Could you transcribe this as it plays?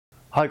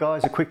Hi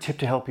guys, a quick tip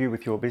to help you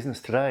with your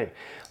business today.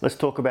 Let's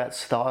talk about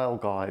style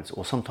guides,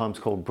 or sometimes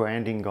called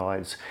branding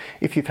guides.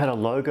 If you've had a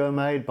logo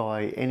made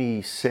by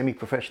any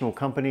semi-professional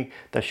company,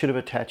 they should have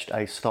attached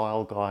a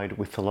style guide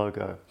with the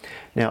logo.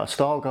 Now, a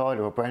style guide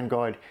or a brand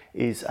guide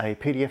is a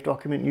PDF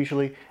document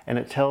usually, and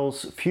it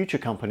tells future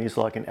companies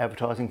like an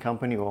advertising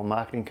company or a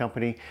marketing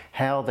company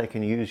how they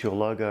can use your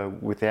logo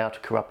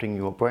without corrupting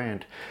your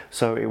brand.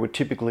 So it would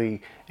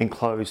typically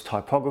enclose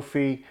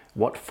typography,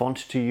 what font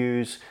to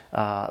use,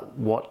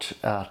 what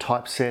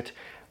typeset,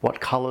 what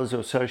colors are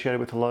associated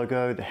with the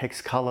logo, the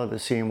hex color, the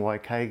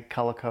CMYK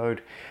color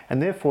code,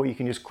 and therefore you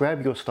can just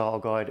grab your style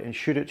guide and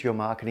shoot it to your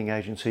marketing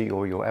agency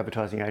or your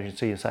advertising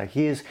agency and say,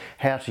 here's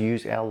how to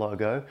use our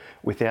logo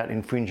without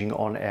infringing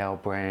on our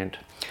brand.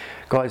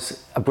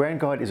 Guys, a brand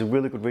guide is a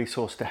really good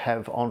resource to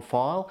have on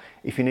file.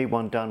 If you need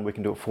one done, we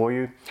can do it for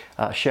you.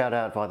 Shout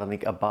out via the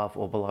link above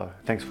or below.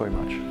 Thanks very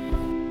much.